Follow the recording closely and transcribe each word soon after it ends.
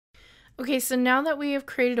Okay, so now that we have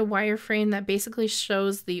created a wireframe that basically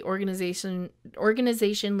shows the organization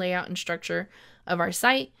layout and structure of our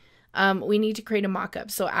site, we need to create a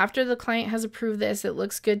mockup. So after the client has approved this, it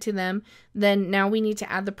looks good to them, then now we need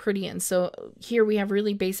to add the pretty in. So here we have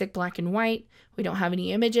really basic black and white. We don't have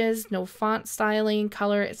any images, no font styling,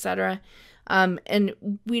 color, etc. And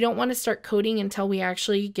we don't want to start coding until we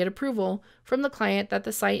actually get approval from the client that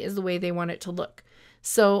the site is the way they want it to look.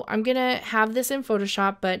 So I'm going to have this in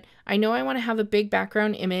Photoshop, but I know I want to have a big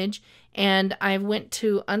background image, and I went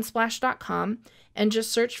to unsplash.com and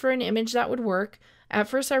just searched for an image that would work. At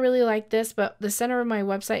first I really liked this, but the center of my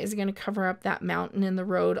website is going to cover up that mountain and the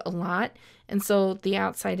road a lot, and so the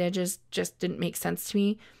outside edges just didn't make sense to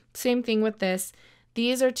me. Same thing with this.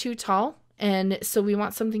 These are too tall, and so we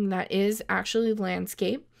want something that is actually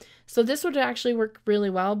landscape. So this would actually work really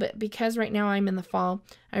well, but because right now I'm in the fall,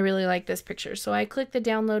 I really like this picture. So I clicked the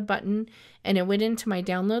download button and it went into my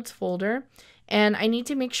downloads folder, and I need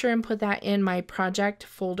to make sure and put that in my project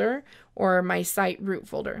folder or my site root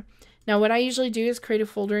folder. Now what I usually do is create a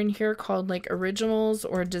folder in here called like originals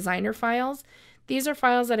or designer files. These are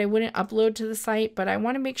files that I wouldn't upload to the site, but I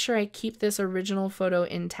want to make sure I keep this original photo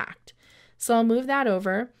intact. So I'll move that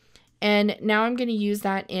over, and now I'm going to use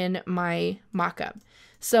that in my mockup.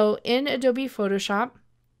 So in Adobe Photoshop,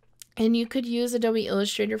 and you could use Adobe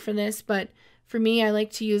Illustrator for this, but for me, I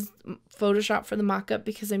like to use Photoshop for the mockup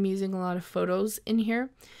because I'm using a lot of photos in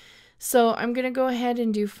here. So I'm going to go ahead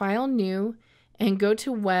and do File, New, and go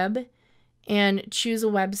to Web and choose a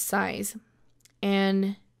web size.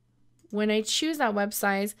 And when I choose that web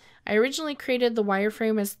size, I originally created the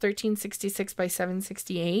wireframe as 1366 by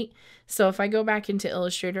 768. So if I go back into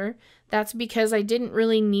Illustrator, that's because I didn't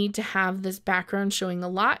really need to have this background showing a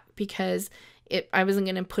lot because I wasn't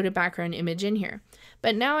going to put a background image in here.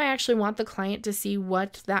 But now I actually want the client to see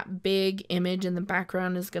what that big image in the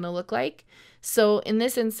background is going to look like. So in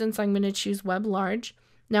this instance, I'm going to choose Web Large.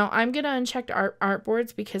 Now I'm going to uncheck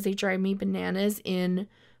artboards because they drive me bananas in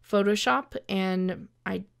Photoshop, and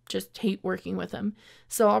I just hate working with them.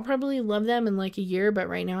 So I'll probably love them in like a year, but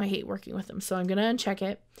right now I hate working with them. So I'm going to uncheck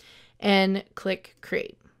it and click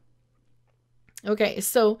Create. Okay,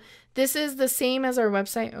 so this is the same as our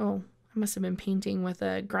website. Oh, I must have been painting with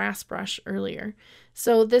a grass brush earlier.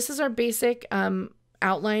 So this is our basic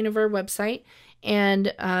outline of our website,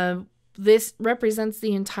 and this represents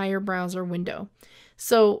the entire browser window.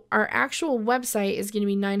 So our actual website is going to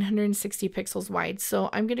be 960 pixels wide. So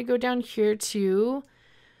I'm going to go down here to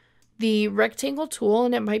the rectangle tool,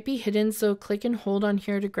 and it might be hidden, so click and hold on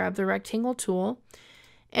here to grab the rectangle tool.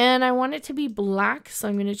 And I want it to be black, so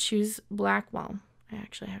I'm going to choose black. Well, I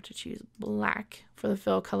actually have to choose black for the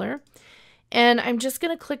fill color. And I'm just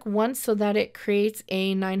going to click once so that it creates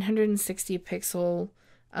a 960 pixel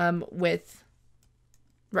width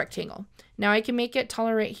rectangle. Now I can make it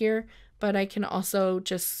taller right here, but I can also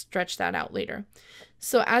just stretch that out later.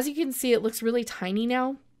 So as you can see, it looks really tiny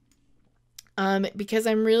now. Because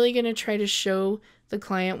I'm really going to try to show the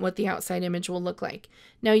client what the outside image will look like.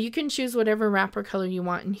 Now you can choose whatever wrapper color you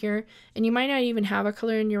want in here, and you might not even have a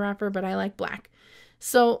color in your wrapper, but I like black.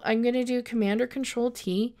 So I'm going to do Command or Control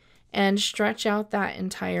T and stretch out that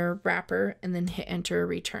entire wrapper and then hit enter or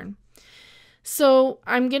return. So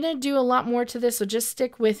I'm going to do a lot more to this, so just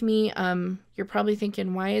stick with me. You're probably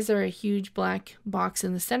thinking, why is there a huge black box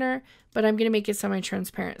in the center? But I'm going to make it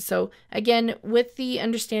semi-transparent. So again, with the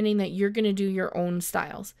understanding that you're going to do your own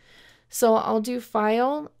styles. So I'll do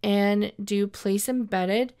File and do Place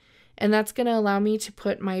Embedded, and that's going to allow me to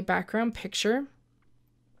put my background picture.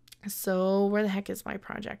 So where the heck is my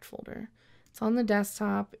project folder? It's on the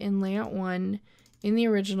desktop in Layout 1, in the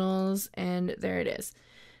originals, and there it is.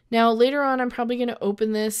 Now later on, I'm probably going to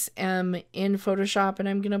open this in Photoshop, and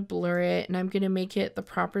I'm going to blur it, and I'm going to make it the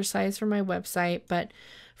proper size for my website. But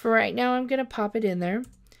for right now, I'm going to pop it in there,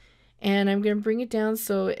 and I'm going to bring it down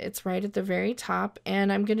so it's right at the very top,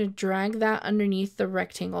 and I'm going to drag that underneath the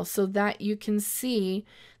rectangle so that you can see,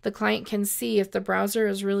 the client can see if the browser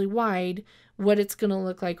is really wide, what it's going to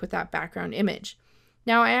look like with that background image.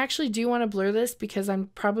 Now I actually do want to blur this because I'm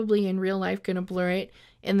probably in real life going to blur it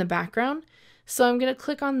in the background. So I'm going to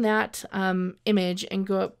click on that image and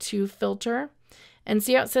go up to Filter, and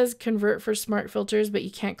see how it says Convert for Smart Filters, but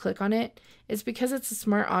you can't click on it. It's because it's a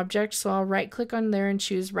smart object, so I'll right click on there and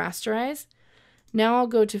choose Rasterize. Now I'll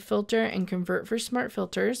go to Filter and Convert for Smart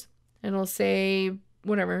Filters. It'll say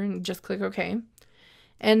whatever, and just click OK.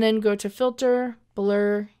 And then go to Filter,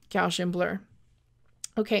 Blur, Gaussian Blur.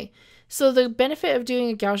 Okay, so the benefit of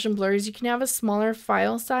doing a Gaussian blur is you can have a smaller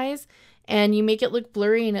file size and you make it look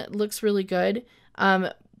blurry and it looks really good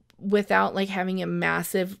without like having a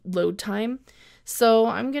massive load time. So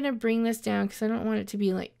I'm going to bring this down because I don't want it to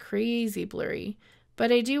be like crazy blurry,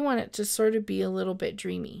 but I do want it to sort of be a little bit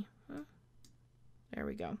dreamy. There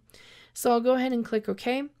we go. So I'll go ahead and click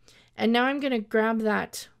OK. And now I'm going to grab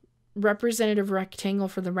that representative rectangle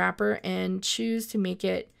for the wrapper and choose to make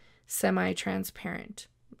it semi-transparent.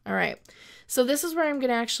 All right. So this is where I'm going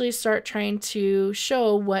to actually start trying to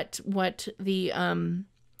show what the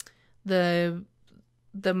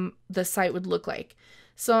site would look like.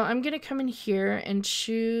 So I'm going to come in here and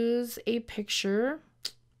choose a picture.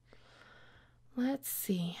 Let's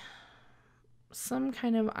see. Some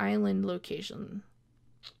kind of island location.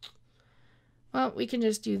 Well, we can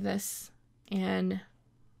just do this and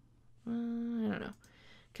I don't know.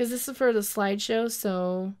 Because this is for the slideshow,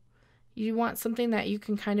 so you want something that you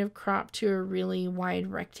can kind of crop to a really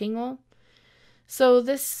wide rectangle. So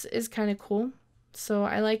this is kind of cool. So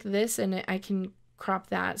I like this, and I can crop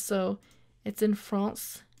that. So it's in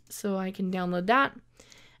France, so I can download that.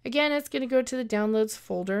 Again, it's going to go to the downloads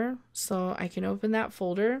folder, so I can open that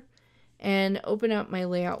folder and open up my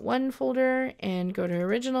layout 1 folder and go to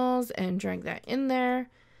originals and drag that in there,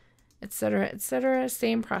 etc., etc.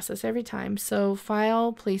 Same process every time. So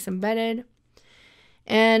file, place embedded,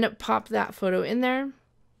 and pop that photo in there.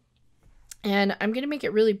 And I'm going to make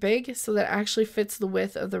it really big so that it actually fits the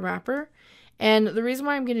width of the wrapper. And the reason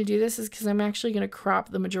why I'm going to do this is because I'm actually going to crop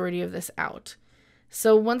the majority of this out.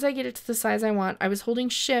 So once I get it to the size I want, I was holding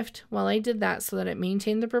shift while I did that so that it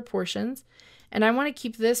maintained the proportions. And I want to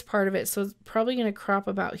keep this part of it, so it's probably going to crop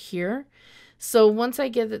about here. So once I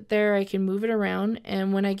get it there, I can move it around.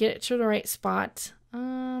 And when I get it to the right spot,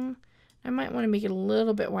 I might want to make it a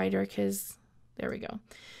little bit wider because there we go.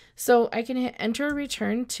 So I can hit enter or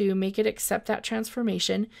return to make it accept that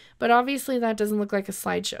transformation, but obviously that doesn't look like a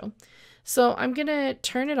slideshow. So I'm going to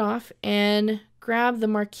turn it off and grab the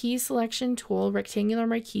marquee selection tool, rectangular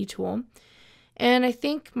marquee tool. And I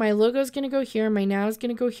think my logo is going to go here, my now is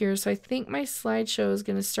going to go here. So I think my slideshow is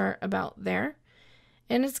going to start about there.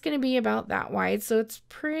 And it's going to be about that wide. So it's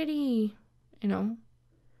pretty,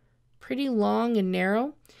 pretty long and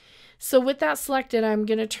narrow. So with that selected, I'm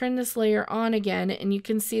going to turn this layer on again, and you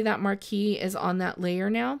can see that marquee is on that layer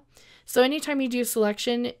now. So anytime you do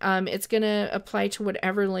selection, it's going to apply to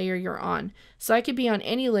whatever layer you're on. So I could be on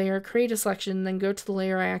any layer, create a selection, then go to the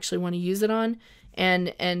layer I actually want to use it on,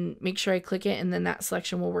 and make sure I click it, and then that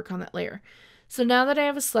selection will work on that layer. So now that I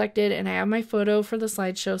have it selected and I have my photo for the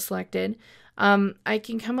slideshow selected, I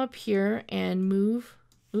can come up here and move.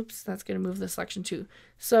 Oops, that's going to move the selection too.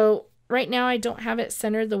 So right now I don't have it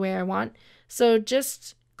centered the way I want. So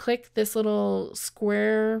just click this little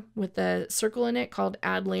square with the circle in it called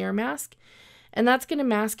Add Layer Mask, and that's going to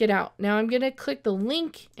mask it out. Now I'm going to click the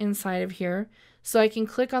link inside of here so I can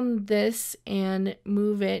click on this and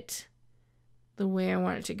move it the way I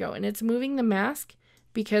want it to go. And it's moving the mask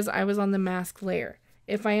because I was on the mask layer.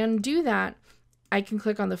 If I undo that, I can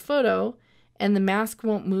click on the photo and the mask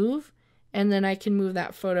won't move, and then I can move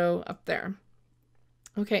that photo up there.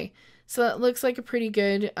 Okay, so that looks like a pretty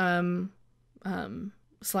good slideshow.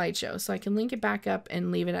 So I can link it back up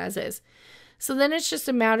and leave it as is. So then it's just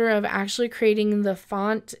a matter of actually creating the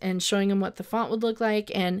font and showing them what the font would look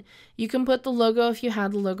like. And you can put the logo if you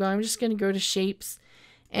had the logo. I'm just going to go to shapes,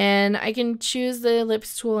 and I can choose the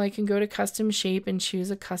ellipse tool. I can go to custom shape and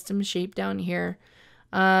choose a custom shape down here.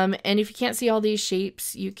 And if you can't see all these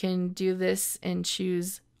shapes, you can do this and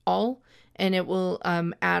choose all, and it will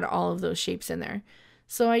add all of those shapes in there.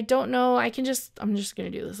 So I don't know, I'm just going to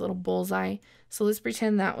do this little bullseye. So let's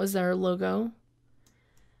pretend that was our logo.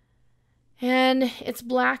 And it's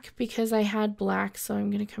black because I had black, so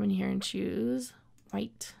I'm going to come in here and choose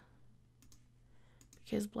white.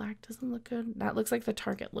 Because black doesn't look good. That looks like the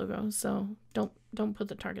Target logo, so don't put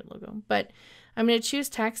the Target logo. But I'm going to choose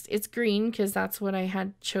text. It's green because that's what I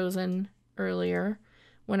had chosen earlier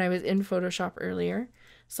when I was in Photoshop earlier.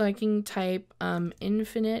 So I can type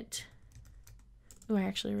infinite. Oh, I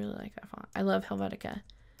actually really like that font. I love Helvetica.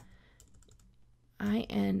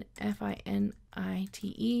 INFINITE,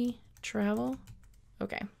 travel.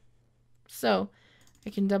 Okay. So I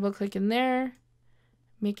can double click in there,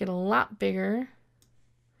 make it a lot bigger.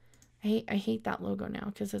 I hate that logo now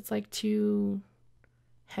because it's like too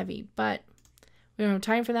heavy, but we don't have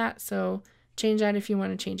time for that. So change that if you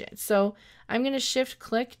want to change it. So I'm going to shift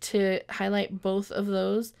click to highlight both of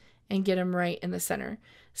those and get them right in the center.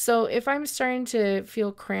 So if I'm starting to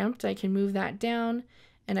feel cramped, I can move that down,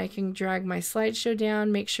 and I can drag my slideshow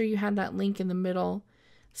down. Make sure you have that link in the middle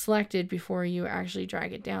selected before you actually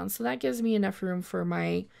drag it down. So that gives me enough room for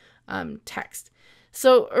my text.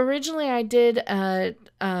 So originally I did a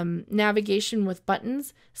navigation with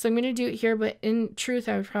buttons. So I'm going to do it here, but in truth,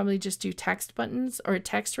 I would probably just do text buttons or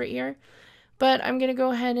text right here. But I'm going to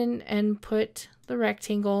go ahead and put the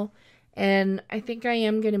rectangle, and I think I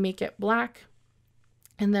am going to make it black.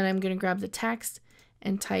 And then I'm going to grab the text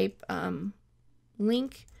and type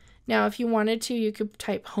link. Now, if you wanted to, you could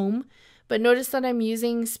type home, but notice that I'm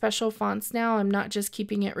using special fonts now. I'm not just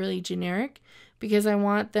keeping it really generic because I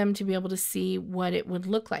want them to be able to see what it would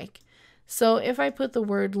look like. So if I put the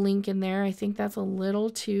word link in there, I think that's a little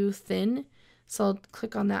too thin. So I'll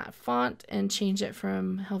click on that font and change it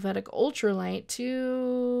from Helvetic Ultralight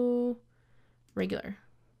to regular.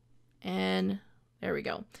 And there we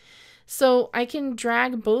go. So I can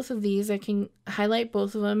drag both of these. I can highlight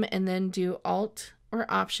both of them and then do Alt or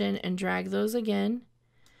Option and drag those again.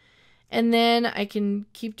 And then I can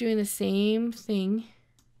keep doing the same thing.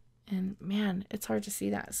 And man, it's hard to see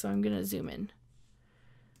that. So I'm going to zoom in.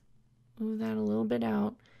 Move that a little bit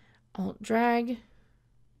out. Alt drag.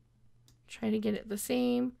 Try to get it the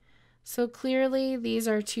same. So clearly these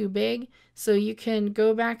are too big. So you can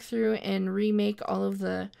go back through and remake all of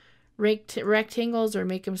the rectangles or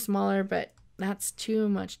make them smaller, but that's too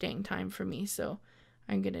much dang time for me. So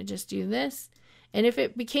I'm going to just do this. And if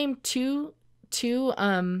it became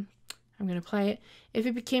I'm going to apply it. If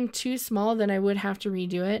it became too small, then I would have to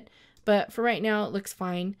redo it. But for right now, it looks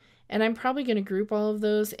fine. And I'm probably going to group all of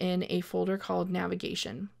those in a folder called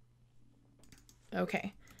navigation.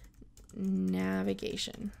 Okay.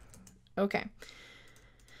 Navigation. Okay.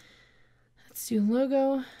 Let's do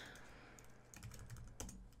logo.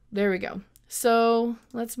 There we go. So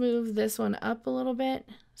let's move this one up a little bit.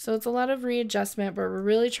 So it's a lot of readjustment, but we're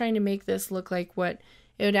really trying to make this look like what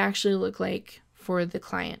it would actually look like for the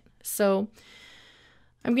client. So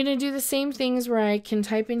I'm going to do the same things where I can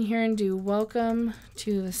type in here and do welcome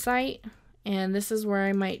to the site. And this is where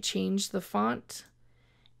I might change the font.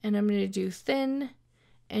 And I'm going to do thin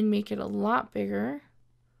and make it a lot bigger.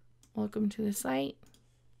 Welcome to the site.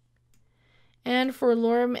 And for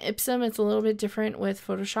lorem ipsum, it's a little bit different with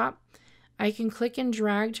Photoshop. I can click and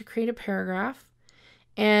drag to create a paragraph.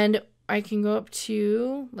 And I can go up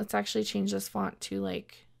to, let's actually change this font to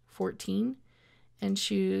like 14 and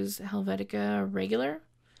choose Helvetica regular.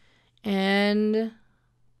 And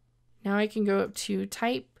now I can go up to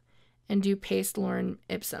type and do paste lorem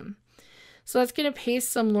ipsum. So that's going to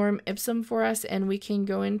paste some lorem ipsum for us, and we can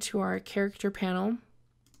go into our character panel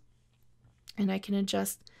and I can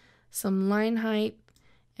adjust some line height,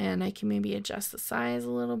 and I can maybe adjust the size a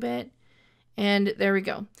little bit. And there we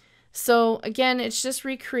go. So again, it's just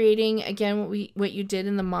recreating again what you did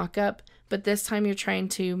in the mock-up, but this time you're trying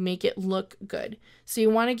to make it look good. So you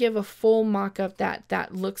want to give a full mock-up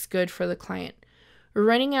that looks good for the client. We're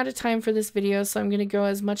running out of time for this video, so I'm going to go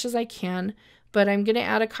as much as I can, but I'm going to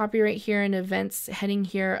add a copyright here and events heading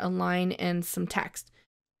here, a line, and some text.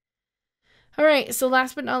 All right, so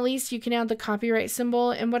last but not least, you can add the copyright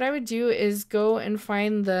symbol. And what I would do is go and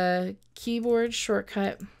find the keyboard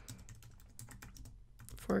shortcut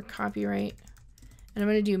for copyright. And I'm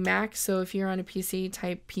going to do Mac. So if you're on a PC,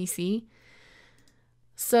 type PC.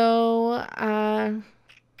 So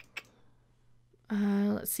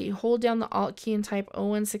let's see, hold down the Alt key and type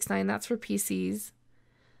 0169. That's for PCs.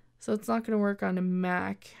 So it's not going to work on a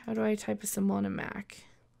Mac. How do I type a symbol on a Mac?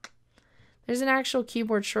 There's an actual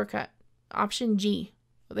keyboard shortcut. Option G.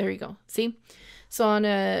 Oh, there you go. See? So on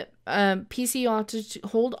a PC, you'll have to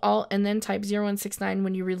hold Alt and then type 0169.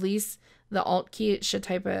 When you release the Alt key, it should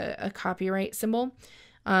type a copyright symbol.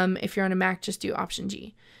 If you're on a Mac, just do Option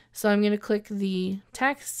G. So I'm going to click the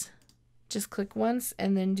text. Just click once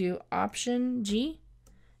and then do Option G.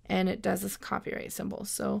 And it does this copyright symbol.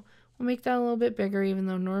 So we'll make that a little bit bigger, even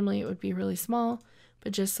though normally it would be really small.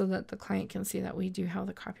 But just so that the client can see that we do have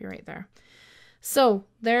the copyright there. So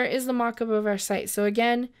there is the mock-up of our site. So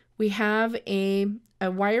again, we have a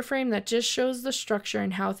wireframe that just shows the structure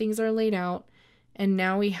and how things are laid out. And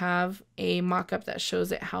now we have a mock-up that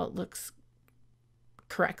shows it how it looks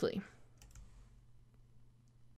correctly.